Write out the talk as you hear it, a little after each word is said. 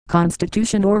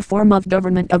Constitution or form of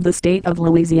government of the state of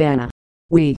Louisiana.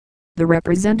 We, the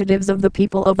representatives of the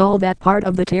people of all that part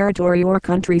of the territory or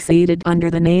country ceded under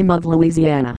the name of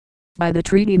Louisiana, by the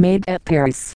treaty made at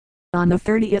Paris, on the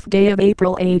 30th day of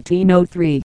April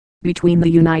 1803, between the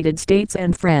United States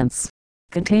and France,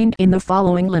 contained in the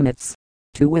following limits,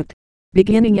 to wit,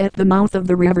 beginning at the mouth of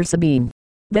the river Sabine,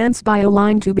 thence by a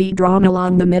line to be drawn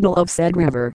along the middle of said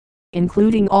river,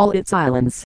 including all its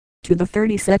islands, to the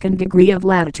 32nd degree of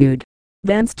latitude,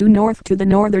 thence due north to the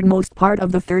northernmost part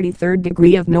of the 33rd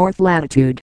degree of north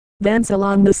latitude, thence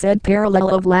along the said parallel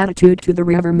of latitude to the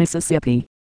river Mississippi,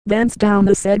 thence down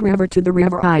the said river to the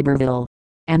river Iberville,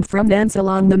 and from thence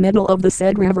along the middle of the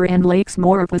said river and lakes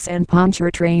Mauropas and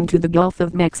Pontchartrain to the Gulf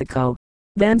of Mexico,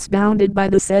 thence bounded by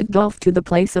the said gulf to the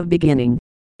place of beginning,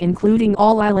 including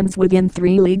all islands within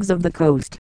 3 leagues of the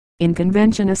coast, in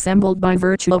convention assembled by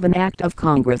virtue of an act of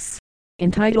Congress,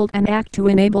 entitled An Act to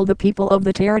enable the people of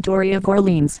the territory of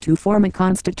Orleans to form a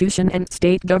constitution and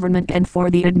state government and for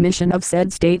the admission of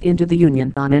said state into the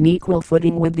Union on an equal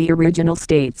footing with the original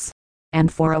states,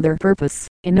 and for other purpose,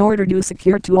 in order to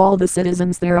secure to all the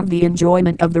citizens thereof the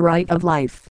enjoyment of the right of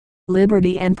life,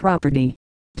 liberty and property,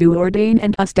 do ordain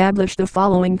and establish the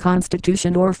following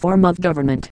constitution or form of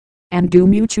government, and do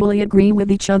mutually agree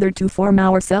with each other to form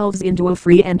ourselves into a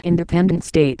free and independent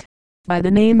state, by the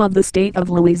name of the state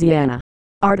of Louisiana.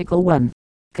 Article 1.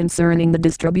 Concerning the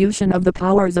distribution of the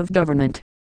powers of government.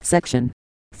 Section.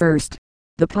 1st.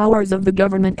 The powers of the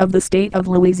government of the state of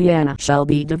Louisiana shall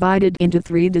be divided into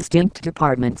 3 distinct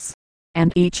departments,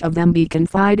 and each of them be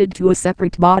confided to a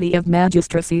separate body of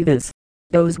magistracy, viz.,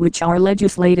 those which are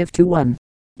legislative to one,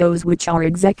 those which are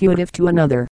executive to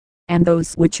another, and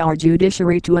those which are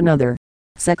judiciary to another.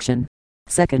 Section.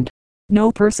 2nd.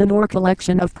 No person or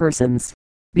collection of persons,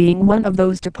 being one of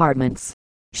those departments,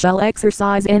 shall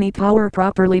exercise any power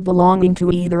properly belonging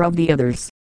to either of the others,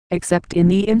 except in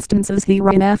the instances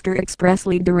hereinafter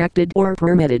expressly directed or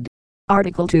permitted.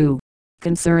 Article 2.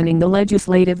 Concerning the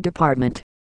legislative department.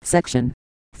 Section.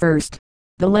 1st.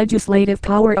 The legislative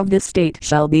power of this state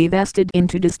shall be vested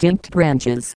into distinct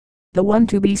branches, the one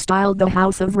to be styled the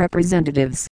House of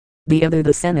Representatives, the other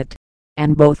the Senate,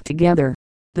 and both together,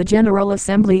 the General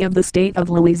Assembly of the state of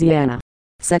Louisiana.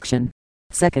 Section.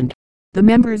 2nd. The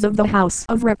members of the House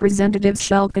of Representatives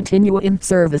shall continue in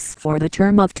service for the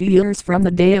term of 2 years from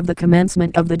the day of the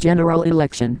commencement of the general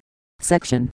election.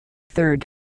 Section. 3rd.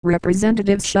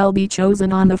 Representatives shall be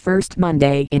chosen on the first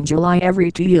Monday in July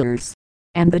every 2 years,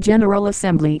 and the General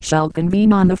Assembly shall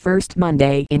convene on the first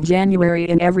Monday in January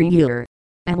in every year,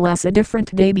 unless a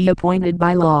different day be appointed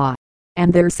by law,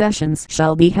 and their sessions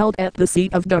shall be held at the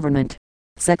seat of government.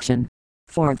 Section.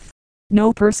 4th.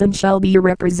 No person shall be a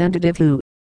representative who,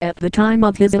 at the time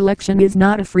of his election, is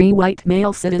not a free white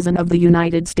male citizen of the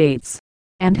United States,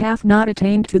 and hath not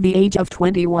attained to the age of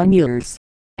 21 years,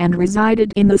 and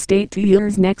resided in the state 2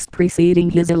 years next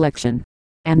preceding his election,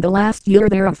 and the last year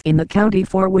thereof in the county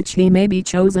for which he may be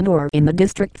chosen or in the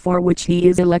district for which he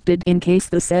is elected, in case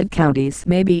the said counties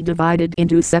may be divided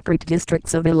into separate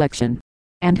districts of election,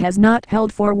 and has not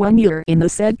held for 1 year in the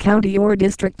said county or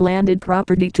district landed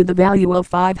property to the value of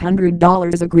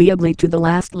 $500 agreeably to the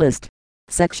last list.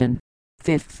 Section.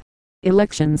 5th.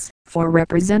 Elections for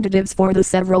representatives for the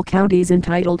several counties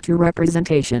entitled to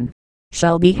representation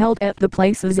shall be held at the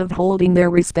places of holding their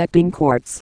respecting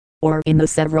courts, or in the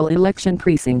several election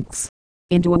precincts,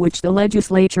 into which the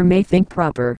legislature may think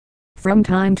proper, from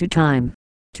time to time,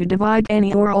 to divide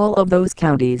any or all of those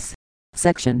counties.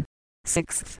 Section.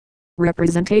 6th.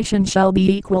 Representation shall be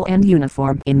equal and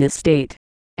uniform in this state,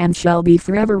 and shall be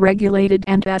forever regulated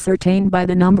and ascertained by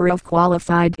the number of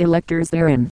qualified electors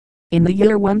therein, in the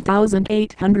year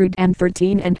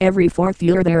 1813 and every 4th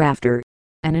year thereafter.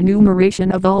 An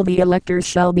enumeration of all the electors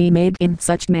shall be made in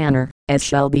such manner as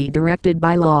shall be directed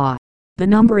by law. The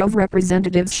number of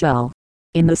representatives shall,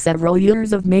 in the several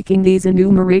years of making these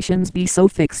enumerations, be so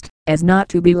fixed as not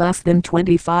to be less than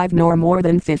 25 nor more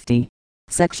than 50.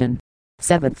 Section.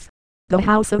 7th. The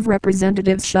House of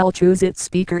Representatives shall choose its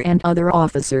Speaker and other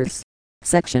officers.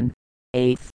 Section.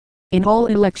 8th. In all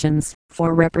elections,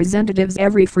 for representatives,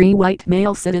 every free white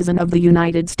male citizen of the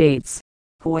United States,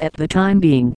 who at the time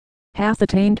being, hath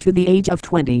attained to the age of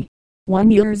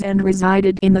 21 years and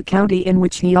resided in the county in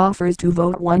which he offers to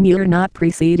vote 1 year not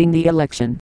preceding the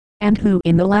election, and who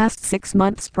in the last 6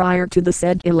 months prior to the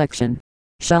said election,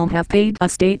 shall have paid a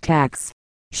state tax,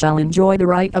 shall enjoy the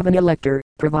right of an elector,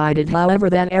 provided however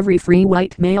that every free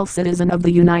white male citizen of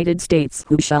the United States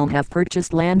who shall have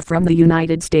purchased land from the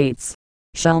United States,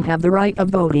 shall have the right of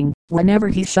voting, whenever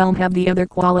he shall have the other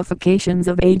qualifications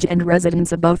of age and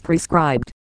residence above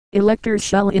prescribed. Electors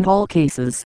shall in all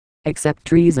cases, except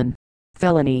treason,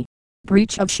 felony,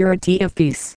 breach of surety of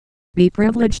peace, be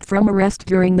privileged from arrest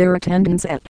during their attendance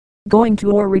at, going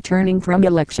to or returning from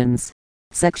elections.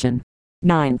 Section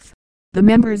 9th. The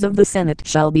members of the Senate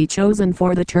shall be chosen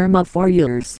for the term of 4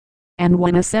 years, and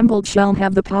when assembled shall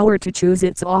have the power to choose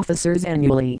its officers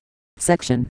annually.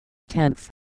 Section 10th.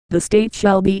 The state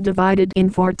shall be divided in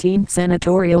 14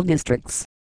 senatorial districts,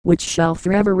 which shall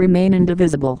forever remain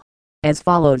indivisible, as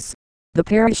follows. The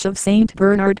parish of St.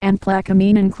 Bernard and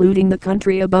Plaquemine, including the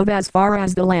country above as far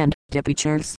as the land,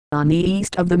 Depicures, on the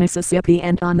east of the Mississippi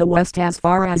and on the west as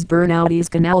far as Bernoudy's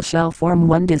Canal, shall form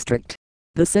one district.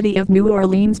 The city of New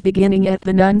Orleans, beginning at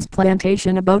the Nuns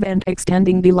Plantation above and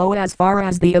extending below as far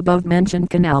as the above-mentioned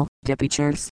canal,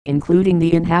 Depicures, including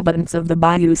the inhabitants of the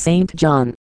Bayou St.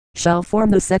 John, shall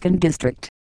form the second district.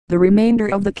 The remainder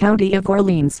of the county of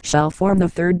Orleans shall form the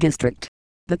third district.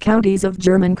 The counties of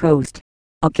German Coast,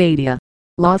 Acadia,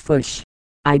 Lafourche,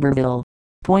 Iberville,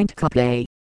 Point Coupé,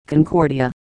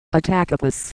 Concordia,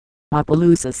 Attakapas,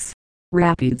 Opelousas,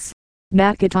 Rapides,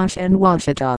 Natchitoches and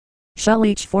Washita, shall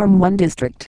each form one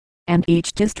district, and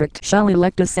each district shall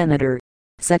elect a senator.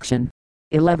 Section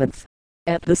 11th.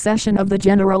 At the session of the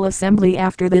General Assembly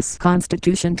after this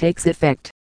Constitution takes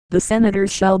effect, the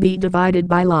senators shall be divided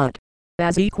by lot,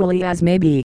 as equally as may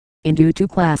be, into 2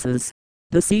 classes.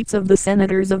 The seats of the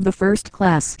senators of the first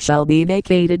class shall be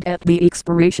vacated at the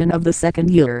expiration of the 2nd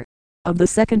year, of the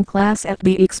second class at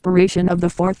the expiration of the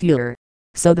 4th year,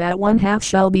 so that 1/2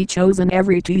 shall be chosen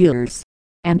every 2 years,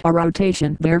 and a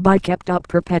rotation thereby kept up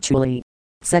perpetually.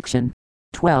 Section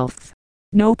 12th.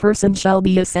 No person shall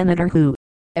be a senator who,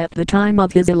 at the time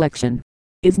of his election,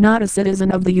 is not a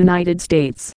citizen of the United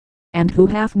States, and who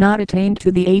hath not attained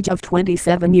to the age of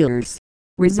 27 years,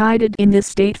 resided in this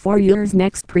state 4 years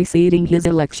next preceding his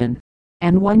election,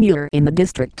 and 1 year in the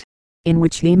district in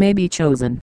which he may be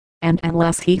chosen, and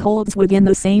unless he holds within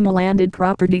the same landed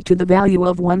property to the value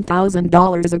of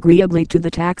 $1,000 agreeably to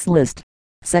the tax list.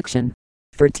 Section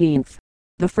 13th.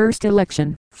 The first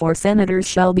election for senators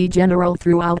shall be general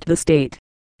throughout the state,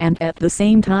 and at the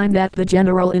same time that the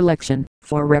general election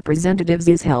for representatives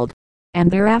is held, and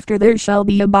thereafter there shall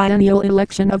be a biennial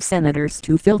election of senators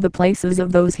to fill the places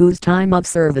of those whose time of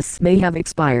service may have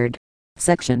expired.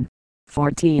 Section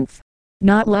 14th.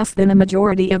 Not less than a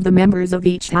majority of the members of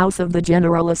each house of the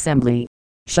General Assembly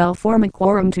shall form a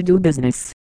quorum to do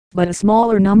business, but a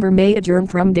smaller number may adjourn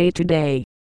from day to day,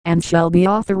 and shall be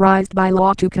authorized by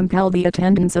law to compel the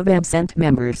attendance of absent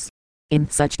members, in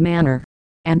such manner,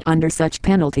 and under such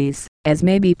penalties, as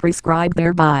may be prescribed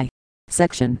thereby.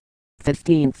 Section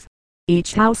 15th.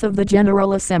 Each house of the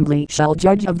General Assembly shall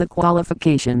judge of the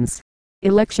qualifications,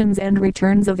 elections and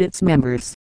returns of its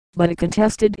members, but a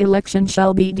contested election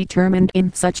shall be determined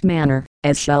in such manner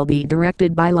as shall be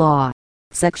directed by law.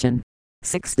 Section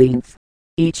 16th.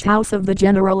 Each house of the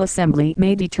General Assembly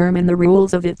may determine the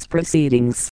rules of its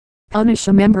proceedings, punish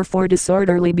a member for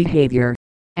disorderly behavior,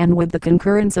 and with the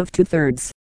concurrence of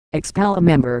 2/3, expel a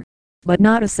member, but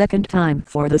not a second time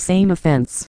for the same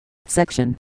offense.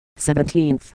 Section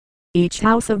 17th. Each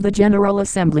house of the General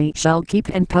Assembly shall keep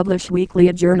and publish weekly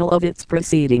a journal of its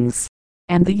proceedings,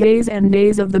 and the yeas and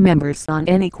nays of the members on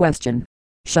any question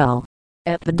shall,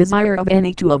 at the desire of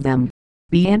any 2 of them,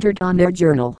 be entered on their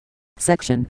journal.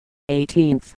 Section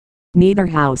 18th. Neither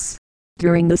house,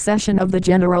 during the session of the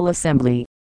General Assembly,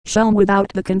 shall without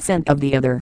the consent of the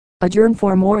other, adjourn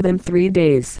for more than 3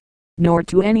 days, nor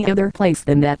to any other place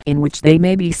than that in which they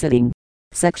may be sitting.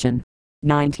 Section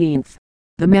 19th.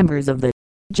 The members of the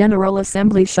General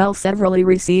Assembly shall severally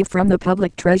receive from the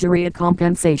public treasury a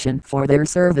compensation for their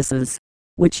services,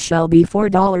 which shall be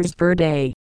 $4 per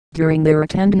day, during their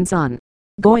attendance on,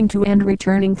 going to and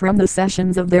returning from the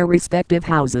sessions of their respective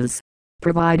houses,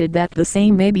 provided that the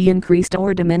same may be increased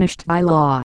or diminished by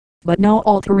law. But no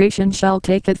alteration shall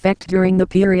take effect during the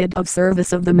period of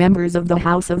service of the members of the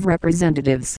House of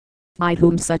Representatives, by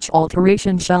whom such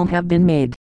alteration shall have been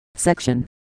made. Section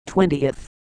 20th.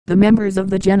 The members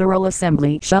of the General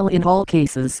Assembly shall in all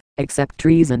cases, except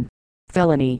treason,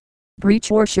 felony, breach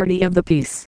or surety of the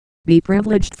peace, be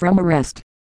privileged from arrest,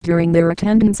 during their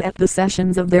attendance at the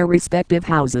sessions of their respective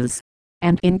houses,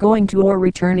 and in going to or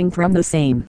returning from the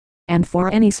same, and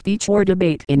for any speech or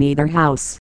debate in either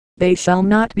house. They shall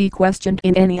not be questioned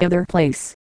in any other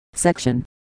place. Section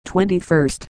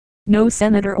 21st. No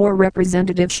senator or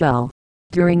representative shall,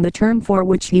 during the term for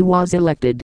which he was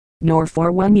elected, nor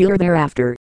for 1 year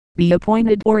thereafter, be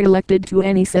appointed or elected to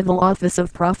any civil office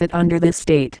of profit under this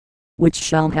state, which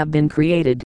shall have been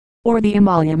created, or the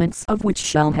emoluments of which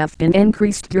shall have been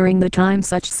increased during the time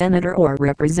such senator or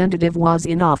representative was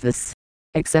in office,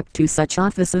 except to such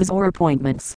offices or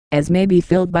appointments as may be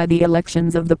filled by the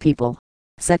elections of the people.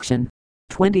 Section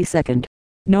 22nd.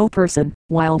 No person,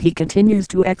 while he continues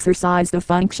to exercise the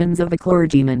functions of a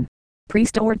clergyman,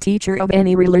 priest or teacher of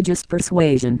any religious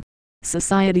persuasion,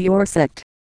 society or sect,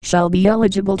 shall be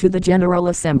eligible to the General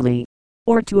Assembly,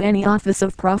 or to any office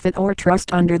of profit or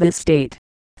trust under this state.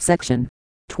 Section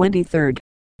 23rd.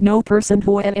 No person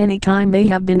who at any time may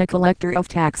have been a collector of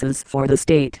taxes for the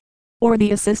state, or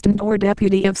the assistant or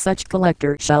deputy of such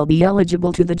collector shall be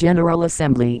eligible to the General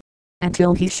Assembly,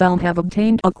 until he shall have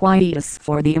obtained a quietus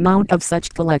for the amount of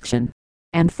such collection,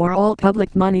 and for all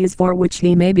public moneys for which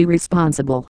he may be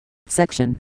responsible.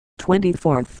 Section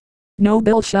 24th. No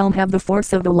bill shall have the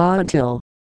force of the law until,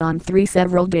 on 3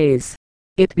 several days,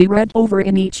 it be read over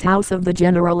in each house of the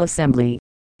General Assembly,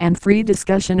 and free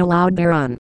discussion allowed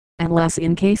thereon, unless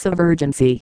in case of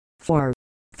urgency.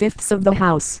 4/5 of the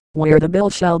House, where the bill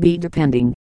shall be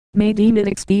depending, may deem it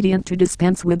expedient to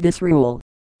dispense with this rule.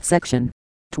 Section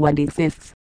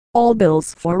 25th. All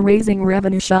bills for raising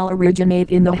revenue shall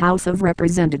originate in the House of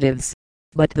Representatives,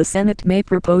 but the Senate may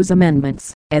propose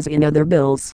amendments, as in other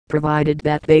bills, provided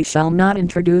that they shall not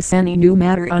introduce any new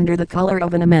matter under the color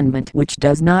of an amendment which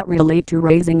does not relate to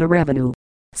raising a revenue.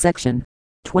 Section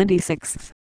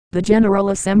 26th. The General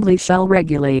Assembly shall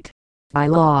regulate, by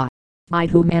law, by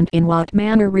whom and in what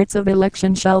manner writs of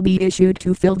election shall be issued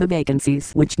to fill the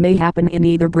vacancies which may happen in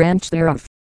either branch thereof.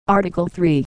 Article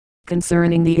 3.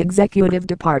 Concerning the Executive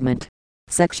Department.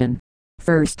 Section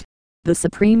 1st. The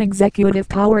supreme executive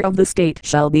power of the state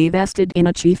shall be vested in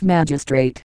a chief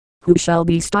magistrate, who shall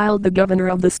be styled the governor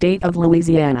of the state of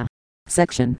Louisiana.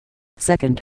 Section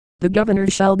 2nd. The governor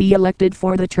shall be elected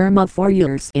for the term of 4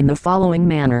 years in the following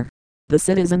manner. The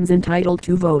citizens entitled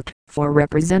to vote for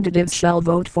representatives shall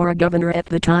vote for a governor at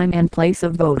the time and place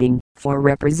of voting for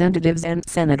representatives and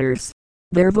senators.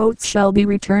 Their votes shall be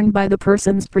returned by the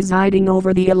persons presiding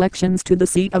over the elections to the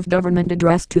seat of government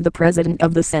addressed to the President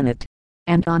of the Senate.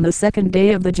 And on the second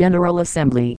day of the General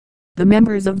Assembly, the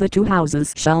members of the 2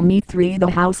 houses shall meet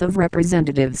the House of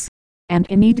Representatives, and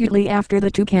immediately after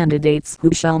the 2 candidates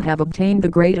who shall have obtained the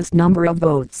greatest number of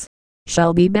votes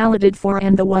shall be balloted for,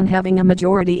 and the one having a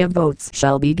majority of votes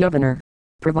shall be governor.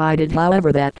 Provided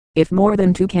however that, if more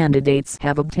than 2 candidates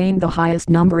have obtained the highest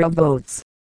number of votes,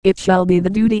 it shall be the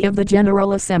duty of the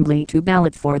General Assembly to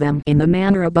ballot for them in the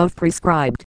manner above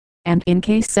prescribed. And in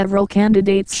case several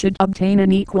candidates should obtain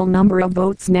an equal number of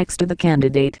votes next to the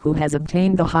candidate who has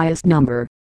obtained the highest number,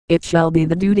 it shall be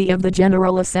the duty of the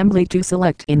General Assembly to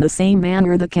select in the same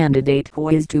manner the candidate who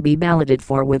is to be balloted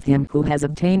for with him who has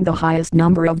obtained the highest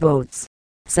number of votes.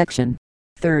 Section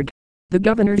 3rd. The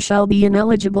governor shall be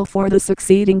ineligible for the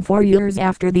succeeding 4 years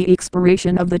after the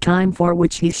expiration of the time for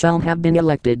which he shall have been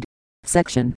elected.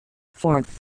 Section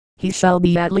 4th. He shall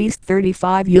be at least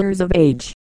 35 years of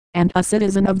age, and a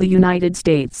citizen of the United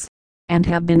States, and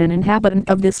have been an inhabitant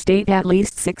of this state at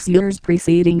least 6 years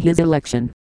preceding his election,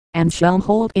 and shall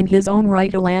hold in his own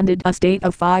right a landed estate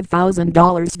of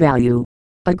 $5,000 value,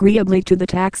 agreeably to the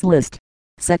tax list.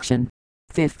 Section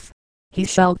 5th. He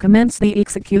shall commence the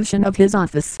execution of his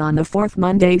office on the 4th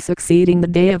Monday succeeding the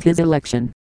day of his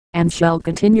election, and shall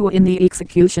continue in the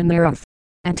execution thereof,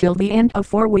 until the end of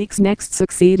 4 weeks next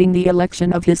succeeding the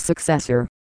election of his successor,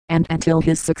 and until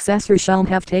his successor shall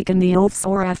have taken the oaths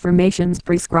or affirmations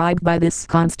prescribed by this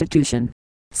Constitution.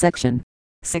 Section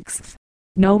 6th.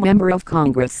 No member of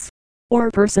Congress,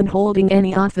 or person holding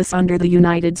any office under the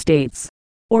United States,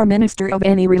 or minister of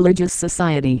any religious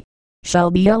society,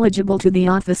 shall be eligible to the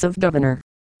office of governor.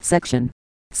 Section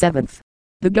 7th.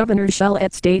 The governor shall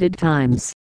at stated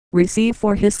times receive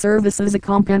for his services a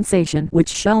compensation which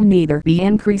shall neither be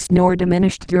increased nor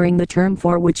diminished during the term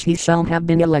for which he shall have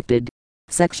been elected.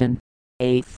 Section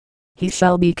 8th. He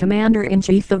shall be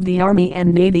commander-in-chief of the army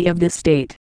and navy of this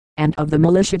state, and of the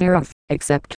militia thereof,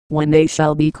 except when they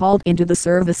shall be called into the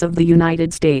service of the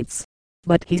United States.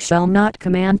 But he shall not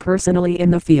command personally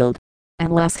in the field,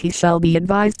 unless he shall be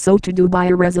advised so to do by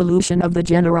a resolution of the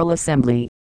General Assembly.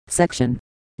 Section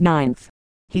 9th.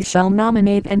 He shall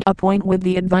nominate and appoint with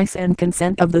the advice and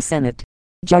consent of the Senate,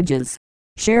 judges,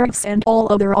 sheriffs and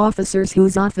all other officers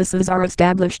whose offices are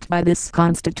established by this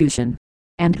Constitution,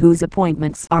 and whose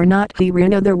appointments are not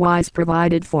herein otherwise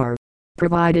provided for.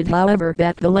 Provided however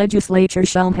that the legislature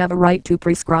shall have a right to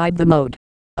prescribe the mode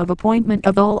of appointment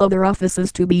of all other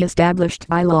offices to be established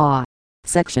by law.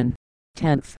 Section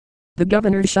 10th. The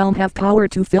governor shall have power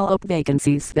to fill up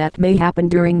vacancies that may happen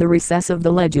during the recess of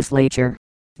the legislature,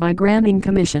 by granting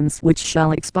commissions which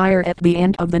shall expire at the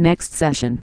end of the next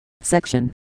session.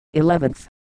 Section 11th.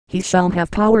 He shall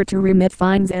have power to remit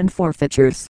fines and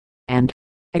forfeitures, and,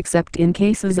 except in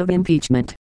cases of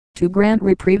impeachment, to grant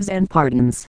reprieves and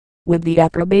pardons. with the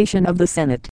approbation of the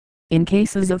Senate. In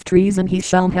cases of treason he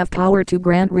shall have power to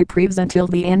grant reprieves until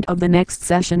the end of the next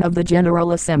session of the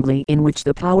General Assembly, in which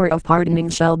the power of pardoning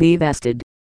shall be vested.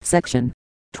 Section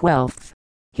 12.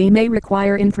 He may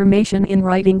require information in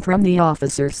writing from the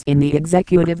officers in the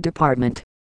executive department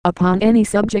upon any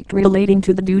subject relating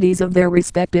to the duties of their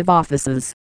respective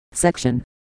offices. Section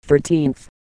 13.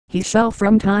 He shall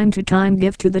from time to time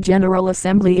give to the General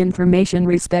Assembly information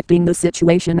respecting the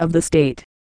situation of the state,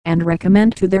 and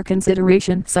recommend to their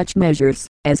consideration such measures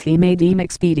as he may deem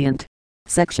expedient.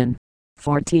 Section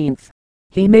 14.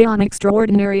 He may on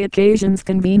extraordinary occasions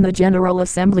convene the General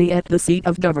Assembly at the seat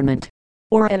of government,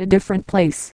 or at a different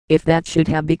place, if that should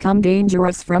have become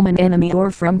dangerous from an enemy or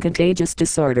from contagious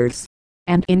disorders,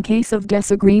 and in case of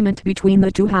disagreement between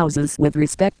the two houses with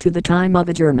respect to the time of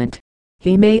adjournment,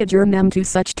 he may adjourn them to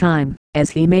such time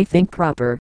as he may think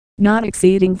proper, not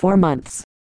exceeding 4 months.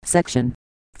 Section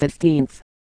 15.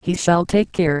 He shall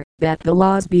take care that the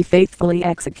laws be faithfully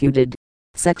executed.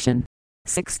 Section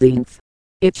 16.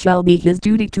 It shall be his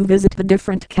duty to visit the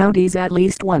different counties at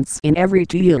least once in every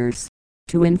 2 years,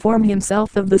 to inform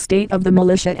himself of the state of the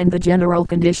militia and the general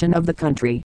condition of the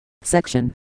country.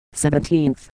 Section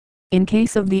 17. In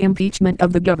case of the impeachment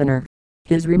of the governor,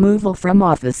 his removal from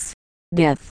office,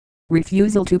 death,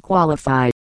 refusal to qualify,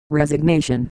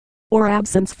 resignation, or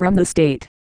absence from the state,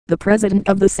 the President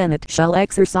of the Senate shall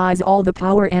exercise all the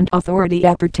power and authority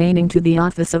appertaining to the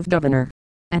office of governor,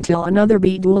 until another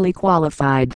be duly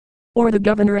qualified, or the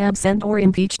governor absent or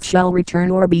impeached shall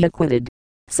return or be acquitted.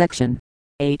 Section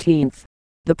 18.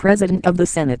 The President of the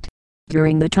Senate,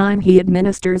 during the time he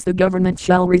administers the government,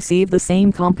 shall receive the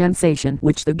same compensation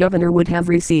which the governor would have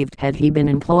received had he been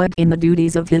employed in the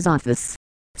duties of his office.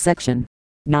 Section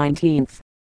 19.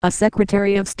 A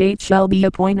Secretary of State shall be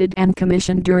appointed and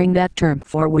commissioned during that term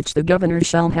for which the governor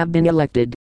shall have been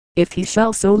elected. If he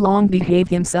shall so long behave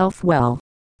himself well,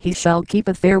 he shall keep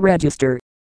a fair register,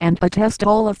 and attest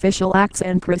all official acts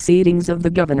and proceedings of the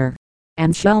governor,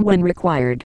 and shall when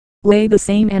required, lay the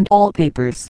same and all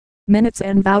papers, minutes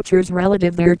and vouchers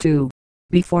relative thereto,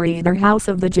 before either house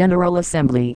of the General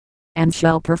Assembly, and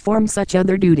shall perform such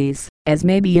other duties as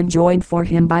may be enjoined for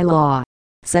him by law.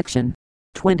 Section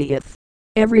 20th.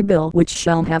 Every bill which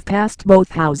shall have passed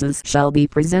both houses shall be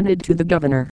presented to the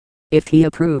governor. If he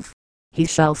approve, he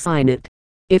shall sign it.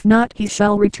 If not, he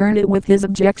shall return it with his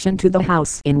objection to the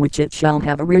house in which it shall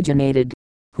have originated,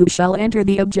 who shall enter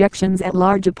the objections at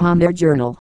large upon their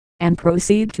journal, and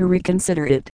proceed to reconsider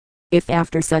it. If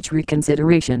after such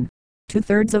reconsideration,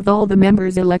 2/3 of all the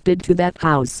members elected to that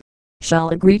house shall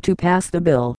agree to pass the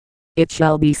bill, it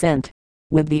shall be sent,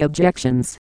 with the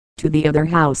objections, to the other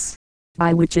house,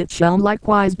 by which it shall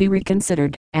likewise be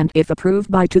reconsidered, and if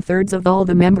approved by 2/3 of all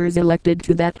the members elected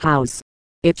to that house,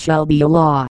 it shall be a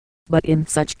law. But in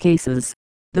such cases,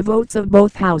 the votes of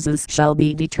both houses shall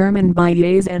be determined by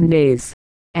yeas and nays,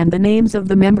 and the names of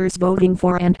the members voting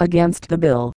for and against the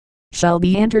bill shall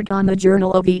be entered on the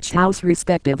journal of each house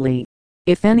respectively.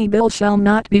 If any bill shall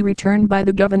not be returned by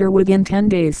the governor within 10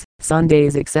 days,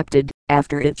 Sundays excepted,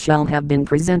 after it shall have been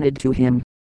presented to him,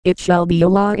 it shall be a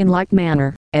law in like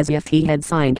manner as if he had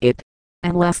signed it,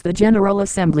 unless the General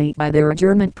Assembly by their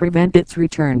adjournment prevent its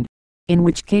return, in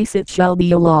which case it shall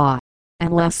be a law,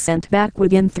 unless sent back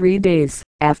within 3 days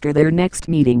after their next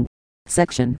meeting.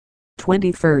 Section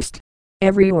 21st.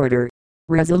 Every order,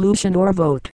 resolution or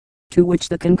vote, to which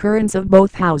the concurrence of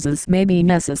both houses may be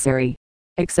necessary,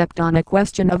 except on a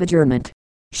question of adjournment,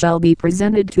 shall be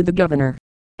presented to the governor,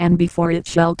 and before it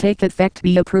shall take effect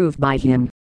be approved by him,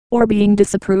 or being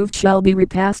disapproved shall be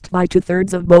repassed by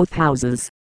 2/3 of both houses.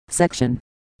 Section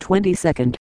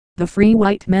 22nd. The free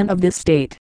white men of this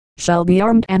state shall be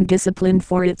armed and disciplined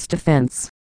for its defense,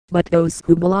 but those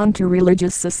who belong to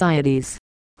religious societies,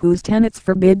 whose tenets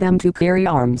forbid them to carry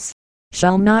arms,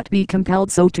 shall not be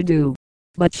compelled so to do,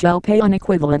 but shall pay an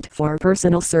equivalent for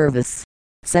personal service.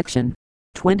 Section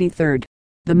 23rd.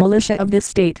 The militia of this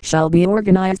state shall be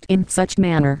organized in such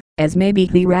manner as may be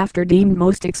hereafter deemed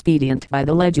most expedient by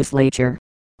the legislature.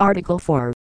 Article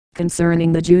 4.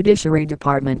 Concerning the Judiciary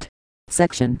Department.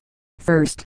 Section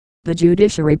 1st. The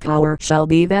judiciary power shall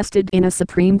be vested in a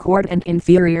Supreme Court and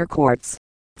inferior courts.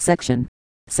 Section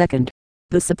 2nd.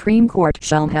 The Supreme Court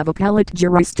shall have appellate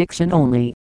jurisdiction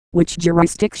only, which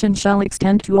jurisdiction shall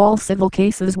extend to all civil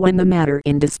cases when the matter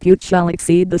in dispute shall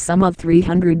exceed the sum of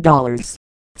 $300.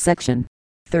 Section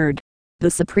 3rd. The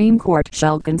Supreme Court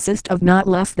shall consist of not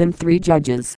less than 3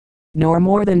 judges, nor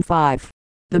more than 5,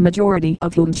 the majority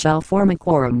of whom shall form a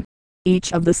quorum.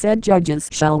 Each of the said judges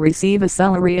shall receive a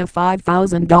salary of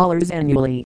 $5,000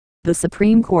 annually. The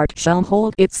Supreme Court shall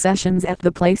hold its sessions at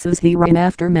the places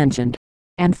hereinafter mentioned,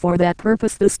 and for that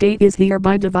purpose the state is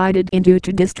hereby divided into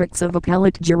 2 districts of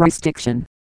appellate jurisdiction,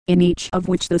 in each of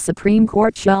which the Supreme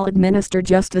Court shall administer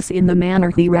justice in the manner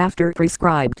hereafter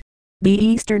prescribed. The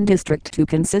Eastern District to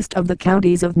consist of the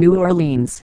counties of New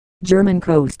Orleans, German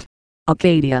Coast,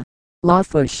 Acadia,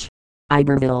 Lafourche,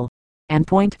 Iberville, and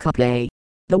Point Coupé.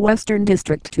 The Western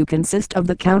District to consist of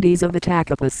the counties of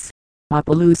Attakapas,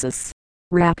 Opelousas,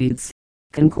 Rapides,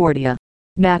 Concordia,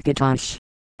 Natchitoches,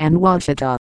 and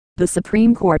Ouachita. The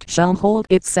Supreme Court shall hold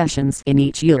its sessions in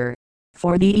each year.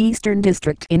 For the Eastern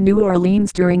District in New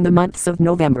Orleans during the months of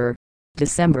November,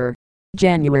 December,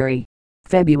 January,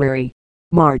 February,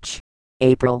 March,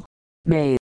 April,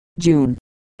 May, June,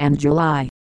 and July.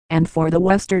 And for the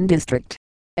Western District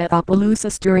at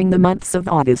Opelousas during the months of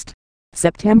August,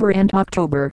 September and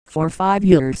October, for 5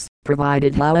 years,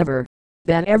 provided however,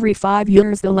 that every 5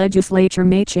 years the legislature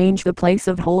may change the place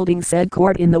of holding said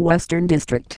court in the Western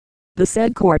District. The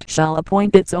said court shall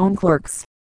appoint its own clerks.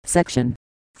 Section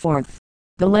 4th.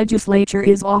 The legislature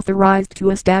is authorized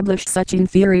to establish such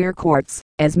inferior courts,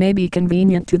 as may be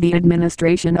convenient to the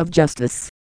administration of justice.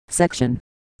 Section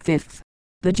 5th.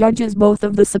 The judges both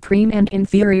of the supreme and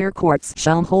inferior courts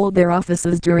shall hold their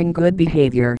offices during good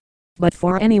behavior, but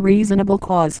for any reasonable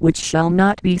cause which shall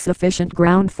not be sufficient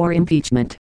ground for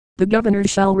impeachment, the governor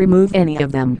shall remove any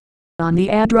of them, on the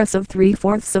address of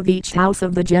 3/4 of each house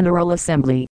of the General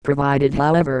Assembly, provided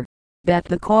however, that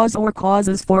the cause or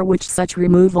causes for which such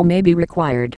removal may be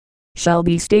required, shall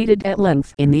be stated at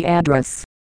length in the address,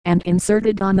 and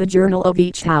inserted on the journal of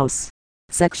each house.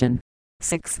 Section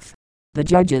 6th. The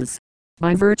judges,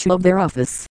 by virtue of their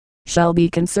office, shall be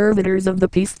conservators of the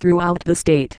peace throughout the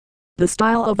state. The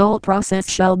style of all process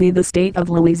shall be the state of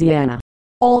Louisiana.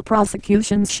 All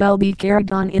prosecutions shall be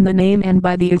carried on in the name and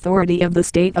by the authority of the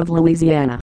state of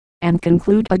Louisiana, and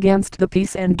conclude against the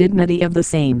peace and dignity of the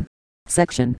same.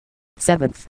 Section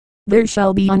 7th. There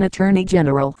shall be an attorney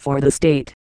general for the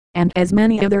state, and as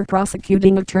many other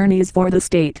prosecuting attorneys for the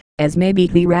state, as may be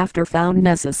hereafter found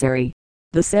necessary.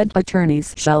 The said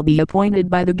attorneys shall be appointed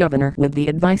by the governor with the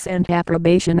advice and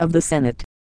approbation of the Senate.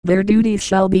 Their duties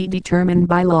shall be determined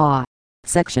by law.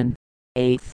 Section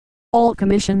 8th. All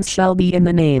commissions shall be in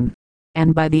the name,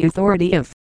 and by the authority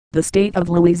of, the state of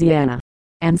Louisiana,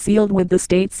 and sealed with the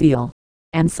state seal,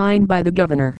 and signed by the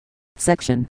governor.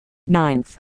 Section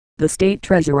 9th. The state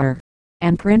treasurer,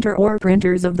 and printer or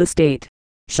printers of the state,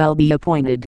 shall be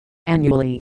appointed,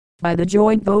 annually, by the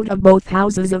joint vote of both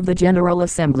houses of the General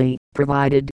Assembly,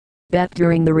 provided, that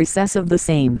during the recess of the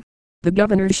same, the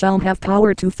governor shall have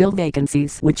power to fill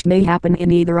vacancies which may happen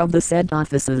in either of the said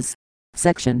offices.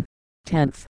 Section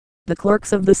 10th. The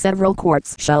clerks of the several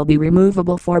courts shall be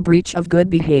removable for breach of good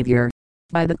behavior,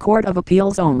 by the Court of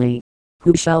Appeals only,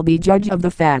 who shall be judge of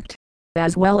the fact,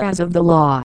 as well as of the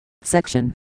law.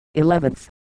 Section 11th.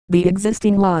 The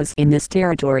existing laws in this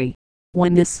territory,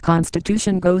 when this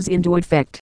Constitution goes into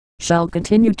effect, shall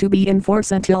continue to be in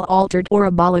force until altered or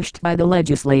abolished by the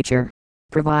legislature,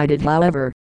 provided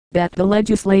however, that the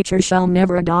legislature shall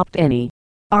never adopt any.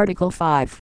 Article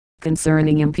 5.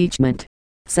 Concerning impeachment.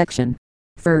 Section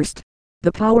 1st.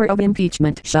 The power of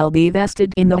impeachment shall be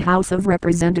vested in the House of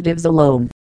Representatives alone.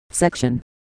 Section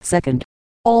 2nd.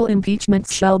 All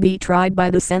impeachments shall be tried by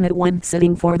the Senate when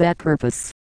sitting for that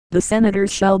purpose. The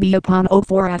senators shall be upon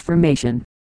oath or affirmation,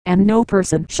 and no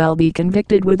person shall be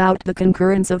convicted without the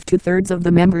concurrence of 2/3 of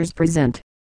the members present.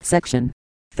 Section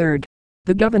 3rd.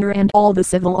 The governor and all the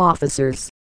civil officers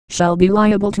shall be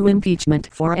liable to impeachment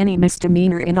for any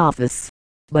misdemeanor in office,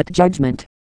 but judgment,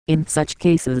 in such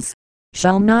cases,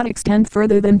 shall not extend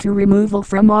further than to removal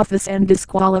from office and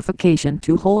disqualification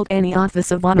to hold any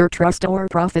office of honor, trust or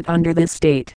profit under this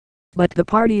state. But the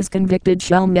parties convicted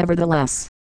shall nevertheless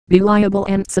be liable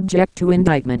and subject to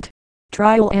indictment,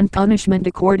 trial and punishment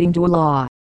according to law.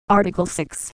 Article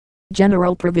 6.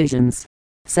 General Provisions.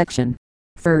 Section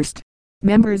 1st.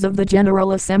 Members of the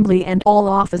General Assembly and all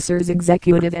officers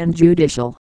executive and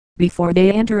judicial, before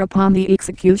they enter upon the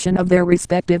execution of their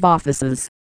respective offices,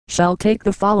 shall take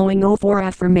the following oath or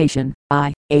affirmation: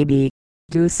 I, A.B.,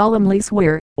 do solemnly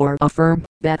swear, or affirm,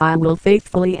 that I will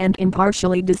faithfully and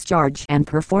impartially discharge and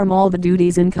perform all the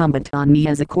duties incumbent on me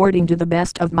as according to the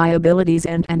best of my abilities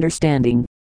and understanding,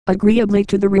 agreeably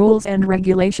to the rules and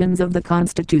regulations of the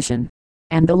Constitution,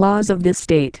 and the laws of this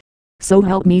state. So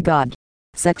help me God.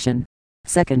 Section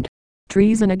 2nd.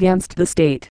 Treason against the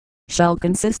state shall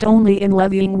consist only in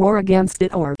levying war against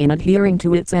it or in adhering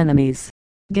to its enemies,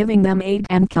 giving them aid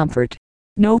and comfort.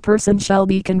 No person shall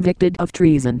be convicted of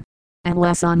treason,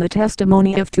 unless on the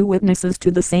testimony of 2 witnesses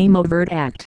to the same overt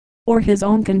act, or his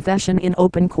own confession in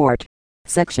open court.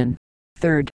 Section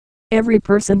 3rd. Every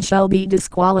person shall be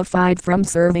disqualified from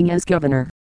serving as governor,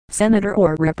 senator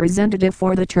or representative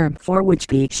for the term for which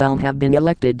he shall have been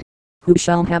elected, who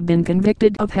shall have been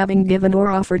convicted of having given or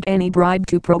offered any bribe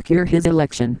to procure his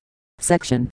election.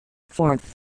 Section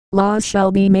 4th. Laws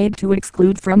shall be made to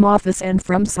exclude from office and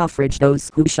from suffrage those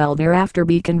who shall thereafter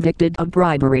be convicted of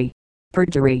bribery,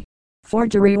 perjury,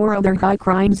 forgery or other high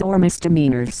crimes or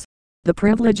misdemeanors. The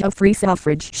privilege of free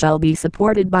suffrage shall be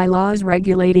supported by laws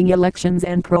regulating elections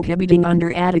and prohibiting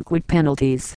under adequate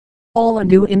penalties all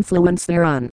undue influence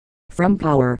thereon, from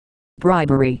power,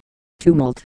 bribery,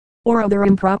 tumult, or other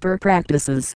improper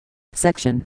practices.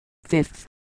 Section 5th.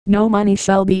 No money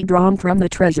shall be drawn from the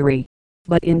treasury,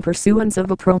 but in pursuance of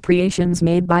appropriations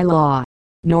made by law.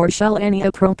 Nor shall any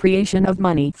appropriation of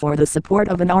money for the support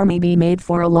of an army be made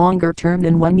for a longer term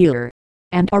than 1 year.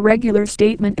 And a regular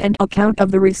statement and account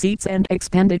of the receipts and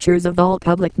expenditures of all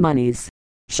public moneys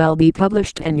shall be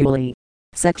published annually.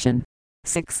 Section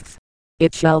 6th.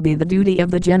 It shall be the duty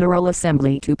of the General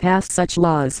Assembly to pass such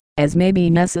laws as may be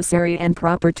necessary and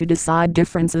proper to decide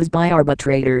differences by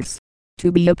arbitrators,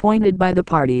 to be appointed by the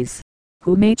parties,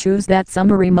 who may choose that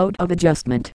summary mode of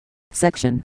adjustment.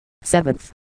 Section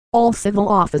 7th. All civil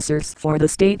officers for the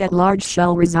state at large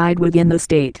shall reside within the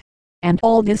state, and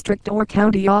all district or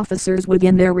county officers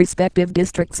within their respective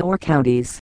districts or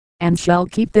counties, and shall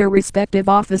keep their respective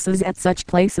offices at such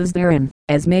places therein,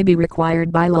 as may be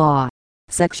required by law.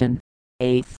 Section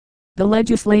 8. The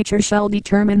legislature shall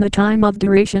determine the time of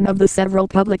duration of the several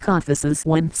public offices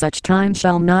when such time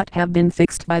shall not have been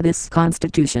fixed by this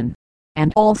Constitution.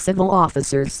 And all civil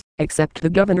officers, except the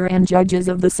governor and judges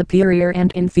of the superior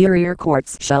and inferior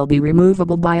courts, shall be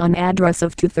removable by an address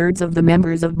of 2/3 of the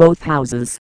members of both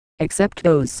houses, except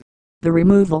those, the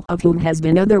removal of whom has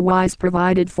been otherwise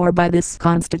provided for by this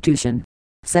Constitution.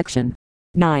 Section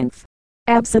 9th.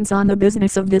 Absence on the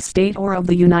business of this state or of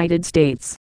the United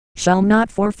States shall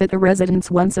not forfeit a residence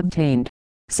once obtained,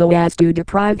 so as to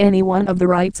deprive anyone of the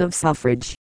rights of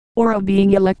suffrage, or of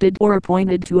being elected or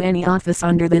appointed to any office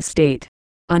under this state,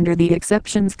 under the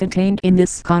exceptions contained in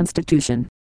this Constitution.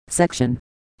 Section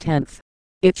 10th.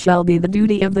 It shall be the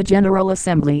duty of the General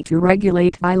Assembly to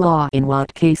regulate by law in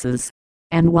what cases,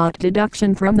 and what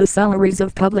deduction from the salaries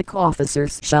of public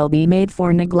officers shall be made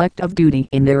for neglect of duty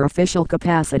in their official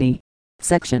capacity.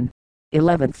 Section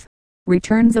 11th.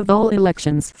 Returns of all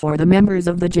elections for the members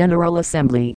of the General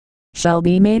Assembly shall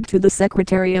be made to the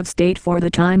Secretary of State for the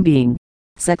time being.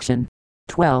 Section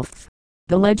 12th.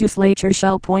 The legislature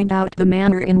shall point out the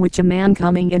manner in which a man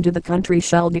coming into the country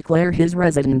shall declare his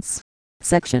residence.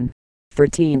 Section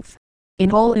 13th.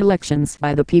 In all elections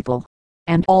by the people,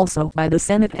 and also by the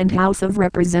Senate and House of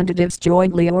Representatives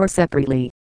jointly or separately,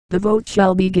 the vote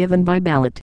shall be given by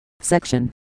ballot.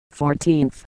 Section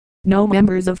 14th. No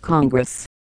members of Congress,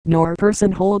 nor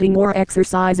person holding or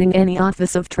exercising any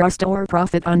office of trust or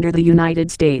profit under the United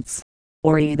States,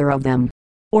 or either of them,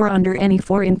 or under any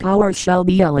foreign power shall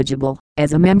be eligible,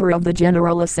 as a member of the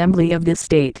General Assembly of this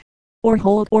state, or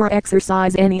hold or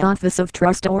exercise any office of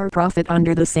trust or profit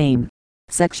under the same.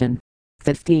 Section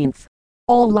 15th.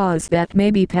 All laws that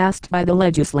may be passed by the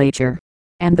legislature,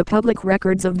 and the public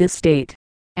records of this state,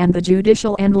 and the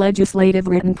judicial and legislative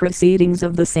written proceedings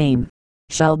of the same,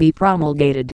 shall be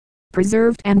promulgated,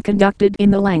 preserved and conducted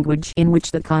in the language in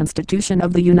which the Constitution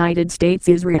of the United States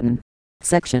is written.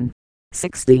 Section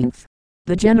 16th.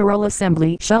 The General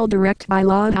Assembly shall direct by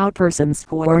law how persons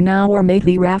who are now or may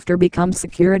hereafter become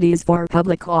securities for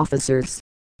public officers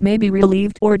may be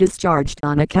relieved or discharged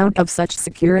on account of such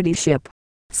securityship.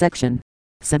 Section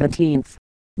 17th.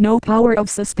 No power of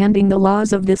suspending the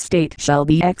laws of this state shall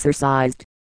be exercised,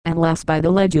 unless by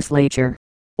the legislature,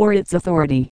 or its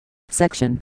authority.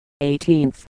 Section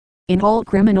 18th. In all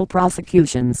criminal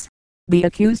prosecutions, the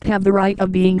accused have the right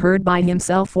of being heard by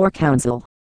himself or counsel,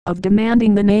 of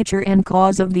demanding the nature and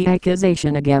cause of the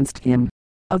accusation against him,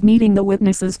 of meeting the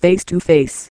witnesses face to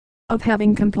face, of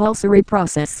having compulsory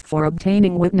process for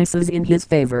obtaining witnesses in his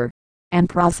favor, and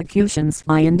prosecutions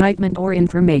by indictment or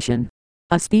information,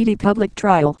 a speedy public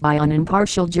trial by an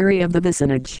impartial jury of the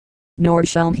vicinage, nor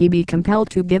shall he be compelled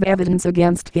to give evidence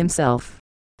against himself.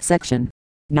 Section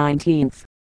 19th.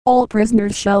 All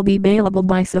prisoners shall be bailable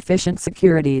by sufficient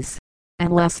securities,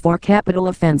 unless for capital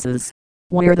offenses,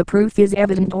 where the proof is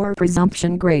evident or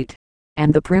presumption great,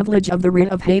 and the privilege of the writ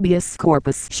of habeas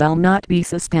corpus shall not be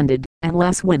suspended,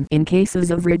 unless when in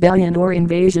cases of rebellion or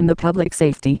invasion the public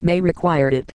safety may require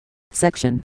it.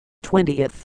 Section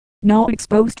 20th. No ex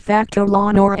post facto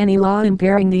law nor any law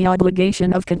impairing the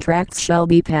obligation of contracts shall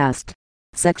be passed.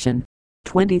 Section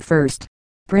 21st.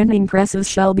 Printing presses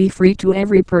shall be free to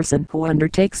every person who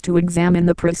undertakes to examine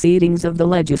the proceedings of the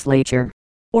legislature,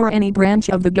 or any branch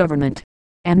of the government,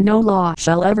 and no law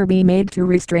shall ever be made to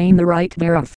restrain the right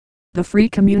thereof. The free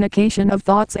communication of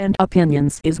thoughts and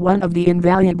opinions is one of the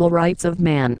invaluable rights of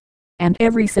man, and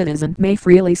every citizen may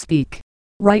freely speak,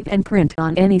 write and print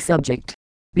on any subject,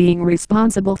 being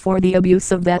responsible for the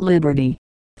abuse of that liberty.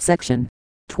 Section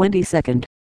 22.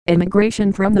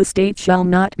 Emigration from the state shall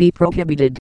not be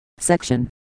prohibited. Section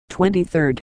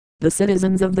 23. The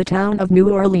citizens of the town of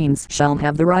New Orleans shall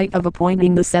have the right of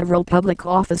appointing the several public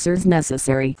officers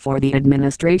necessary for the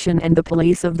administration and the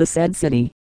police of the said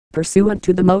city, pursuant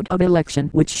to the mode of election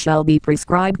which shall be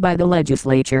prescribed by the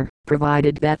legislature,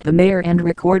 provided that the mayor and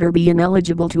recorder be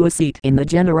ineligible to a seat in the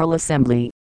General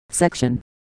Assembly. Section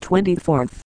 24.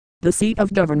 The seat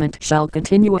of government shall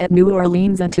continue at New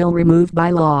Orleans until removed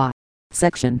by law.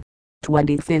 Section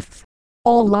 25.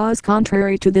 All laws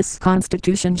contrary to this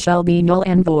Constitution shall be null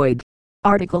and void.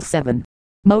 Article 7.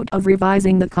 Mode of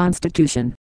revising the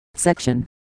Constitution. Section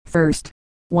 1.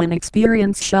 When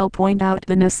experience shall point out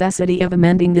the necessity of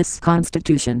amending this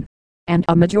Constitution, and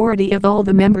a majority of all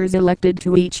the members elected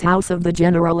to each house of the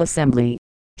General Assembly,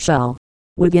 shall,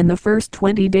 within the first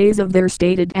 20 days of their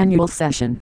stated annual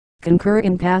session, concur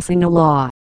in passing a law,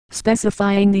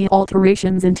 specifying the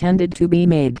alterations intended to be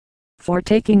made, for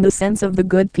taking the sense of the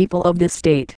good people of this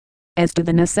state, as to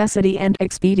the necessity and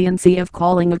expediency of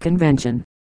calling a convention,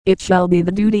 it shall be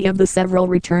the duty of the several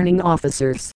returning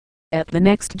officers, at the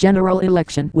next general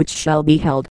election which shall be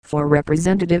held, for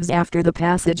representatives after the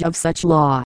passage of such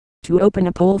law, to open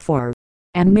a poll for,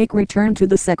 and make return to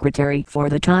the Secretary for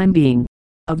the time being,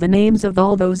 of the names of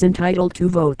all those entitled to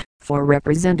vote, for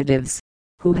representatives,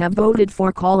 who have voted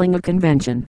for calling a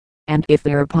convention, and if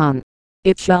thereupon,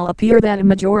 it shall appear that a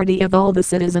majority of all the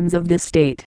citizens of this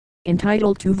state,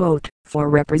 entitled to vote for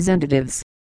representatives,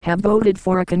 have voted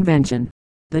for a convention,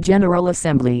 the General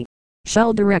Assembly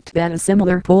shall direct that a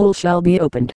similar poll shall be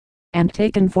opened, and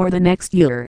taken for the next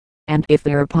year, and if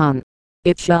thereupon,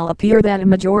 it shall appear that a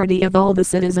majority of all the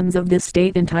citizens of this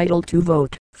state entitled to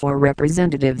vote for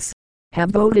representatives,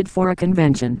 have voted for a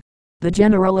convention, the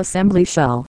General Assembly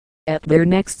shall, at their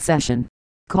next session,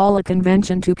 call a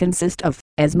convention to consist of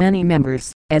as many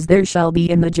members as there shall be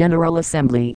in the General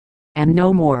Assembly, and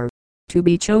no more, to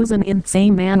be chosen in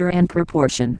same manner and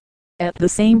proportion, at the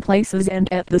same places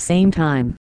and at the same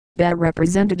time, that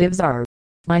representatives are,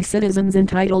 by citizens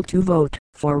entitled to vote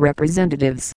for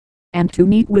representatives, and to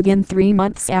meet within 3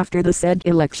 months after the said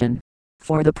election,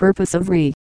 for the purpose of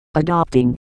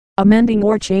adopting, amending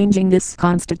or changing this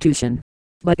Constitution.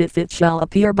 But if it shall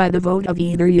appear by the vote of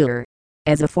either year,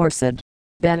 as aforesaid,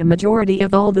 that a majority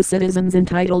of all the citizens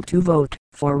entitled to vote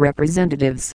for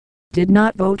representatives did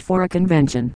not vote for a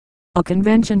convention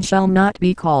shall not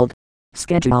be called.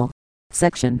 Schedule.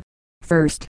 Section 1.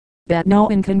 That no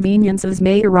inconveniences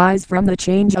may arise from the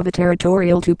change of a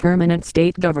territorial to permanent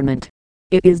state government.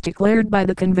 It is declared by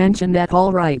the convention that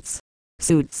all rights,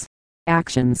 suits,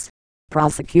 actions,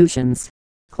 prosecutions,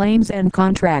 claims and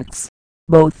contracts,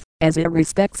 both as it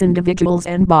respects individuals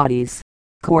and bodies,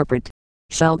 corporate,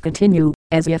 shall continue,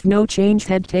 as if no change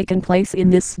had taken place in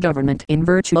this government in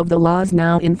virtue of the laws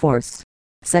now in force.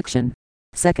 Section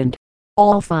 2.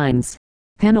 All fines,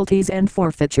 penalties and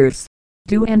forfeitures,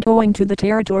 due and owing to the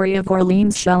territory of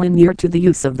Orleans shall inure to the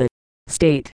use of the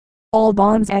state. All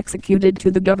bonds executed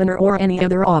to the governor or any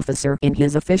other officer in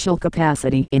his official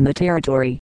capacity in the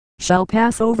territory, shall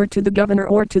pass over to the governor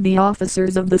or to the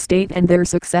officers of the state and their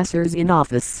successors in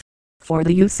office, for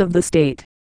the use of the state,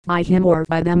 by him or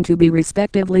by them to be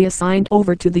respectively assigned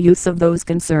over to the use of those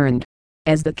concerned,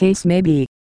 as the case may be.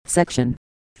 Section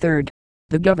 3.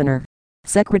 The governor,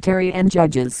 secretary and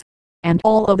judges, and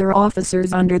all other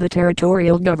officers under the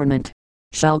territorial government,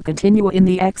 shall continue in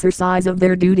the exercise of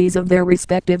their duties of their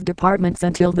respective departments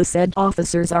until the said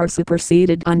officers are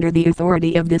superseded under the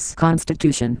authority of this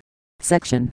Constitution.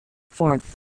 Section 4.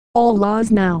 All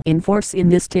laws now in force in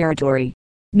this territory,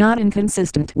 not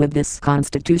inconsistent with this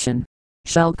Constitution,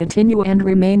 shall continue and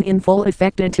remain in full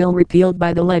effect until repealed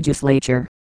by the legislature.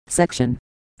 Section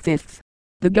 5.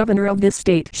 The governor of this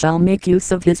state shall make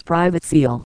use of his private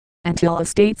seal, until a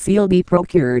state seal be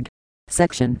procured.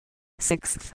 Section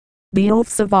 6. The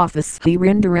oaths of office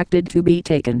herein directed to be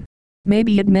taken, may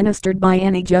be administered by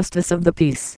any justice of the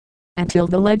peace, until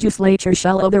the legislature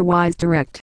shall otherwise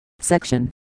direct. Section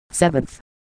 7.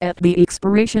 At the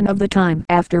expiration of the time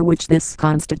after which this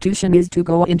Constitution is to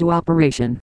go into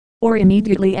operation, or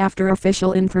immediately after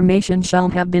official information shall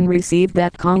have been received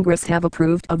that Congress have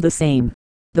approved of the same,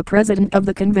 the President of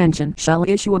the Convention shall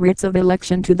issue writs of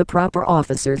election to the proper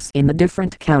officers in the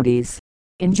different counties,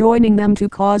 enjoining them to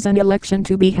cause an election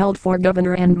to be held for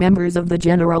governor and members of the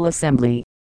General Assembly,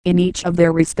 in each of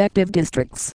their respective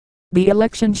districts. The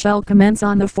election shall commence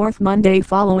on the fourth Monday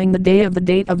following the day of the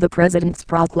date of the President's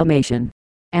proclamation,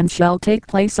 and shall take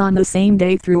place on the same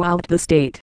day throughout the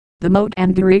state. The mode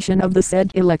and duration of the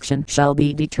said election shall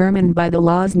be determined by the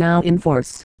laws now in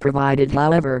force, provided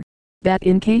however, that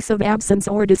in case of absence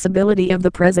or disability of the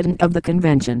President of the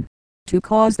Convention, to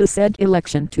cause the said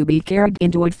election to be carried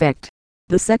into effect,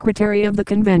 the Secretary of the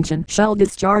Convention shall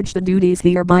discharge the duties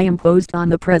hereby imposed on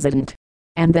the President,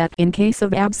 and that in case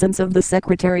of absence of the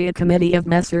Secretary a committee of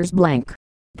Messrs. Blank,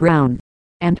 Brown,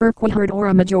 and Urquhart or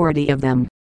a majority of them,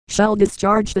 shall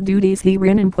discharge the duties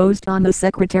herein imposed on the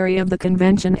Secretary of the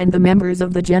Convention, and the members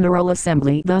of the General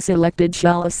Assembly thus elected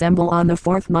shall assemble on the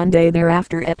fourth Monday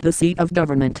thereafter at the seat of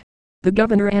government. The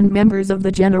Governor and members of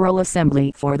the General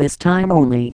Assembly for this time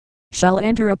only, shall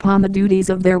enter upon the duties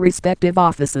of their respective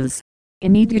offices,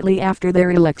 immediately after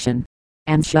their election,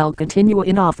 and shall continue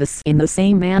in office in the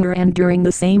same manner and during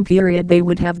the same period they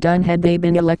would have done had they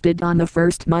been elected on the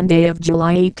first Monday of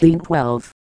July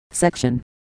 1812. Section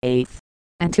 8.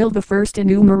 Until the first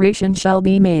enumeration shall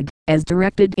be made, as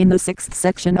directed in the 6th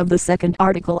section of the 2nd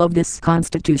article of this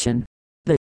Constitution.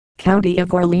 The County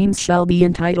of Orleans shall be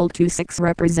entitled to 6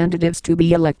 representatives to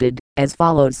be elected, as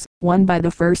follows: 1 by the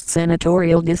 1st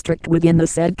senatorial district within the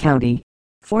said county,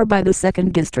 4 by the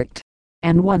 2nd district,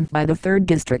 and 1 by the 3rd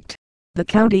district. The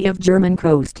County of German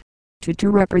Coast, to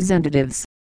 2 representatives.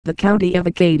 The County of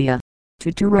Acadia,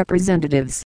 to 2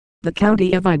 representatives. The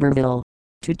County of Iberville,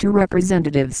 to 2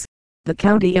 representatives. The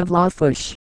County of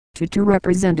Lafourche, to 2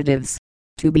 representatives,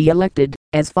 to be elected,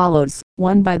 as follows: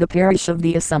 1 by the parish of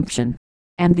the Assumption,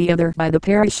 and the other by the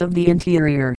parish of the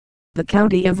Interior. The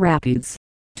County of Rapides,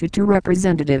 to 2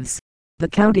 representatives. The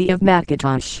County of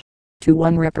McIntosh, to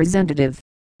 1 representative.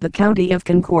 The County of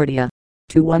Concordia,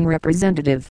 to 1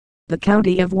 representative. The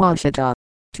County of Washita,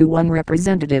 to 1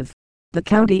 representative. The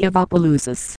County of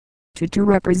Opelousas, to 2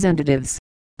 representatives.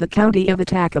 The County of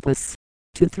Attakapas,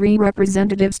 to 3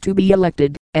 representatives to be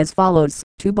elected, as follows: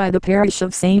 2 by the parish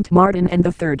of St. Martin and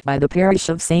the 3rd by the parish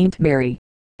of St. Mary,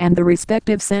 and the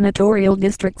respective senatorial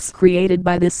districts created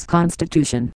by this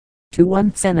Constitution, to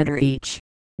 1 senator each.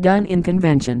 Done in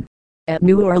convention, at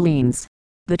New Orleans,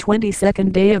 the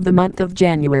 22nd day of the month of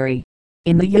January,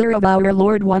 in the year of our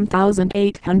Lord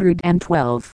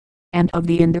 1812, and of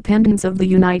the independence of the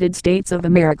United States of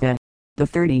America, the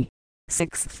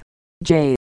 36th.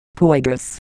 J.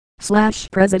 Poydras,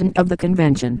 President of the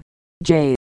Convention.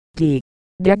 J. D.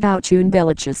 Degauchun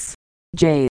Bellichus.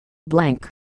 J. Blank.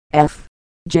 F.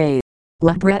 J.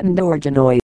 La Breton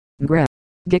d'Orgenoy. Gre.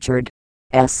 Gichard.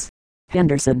 S.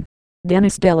 Henderson.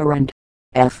 Dennis Delarand.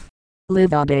 F.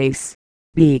 Livaudace.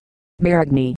 B.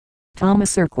 Marigny.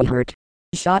 Thomas Urquhart.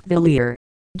 Shotvilier.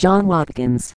 John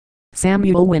Watkins.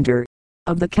 Samuel Winter.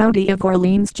 Of the County of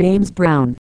Orleans, James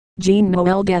Brown. Jean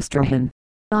Noel Destrahan.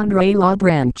 André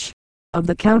Labranche. Of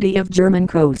the County of German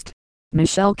Coast,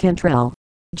 Michel Cantrell.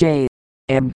 J.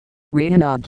 M.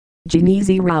 Renaud.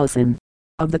 Genese Rousen.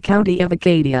 Of the County of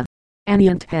Acadia,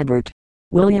 Aniant Hebert.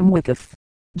 William Wyckoff,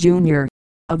 Jr.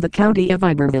 Of the County of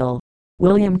Iberville,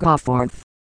 William Goforth.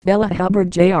 Bella Hubbard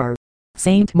Jr.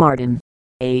 St. Martin,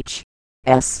 H.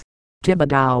 S.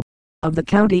 Thibodeau. Of the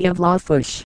County of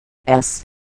Lafourche, S.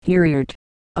 Heriot.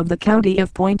 Of the County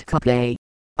of Pointe-Coupee,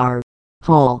 R.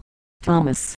 Hall.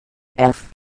 Thomas.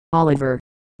 F. Oliver.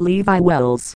 Levi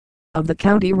Wells. Of the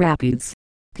County Rapids,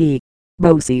 P.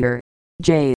 Beausier.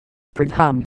 J.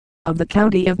 Pridham. Of the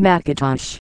County of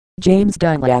McIntosh, James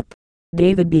Dunlap.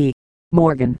 David B.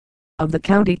 Morgan. Of the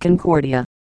County Concordia,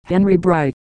 Henry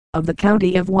Bright. Of the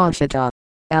County of Washita,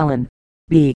 Allen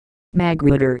B.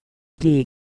 Magruder. D.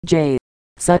 J.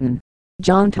 Sutton.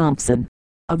 John Thompson.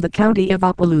 Of the County of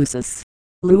Opelousas,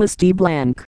 Louis D.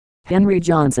 Blank. Henry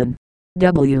Johnson.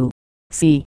 W.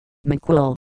 C.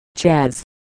 McQuill. Chaz.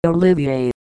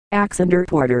 Olivier. Axander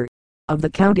Porter. Of the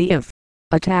County of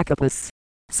Attakapas.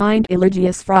 Signed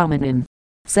Eligius Fromenin,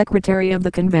 Secretary of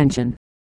the Convention.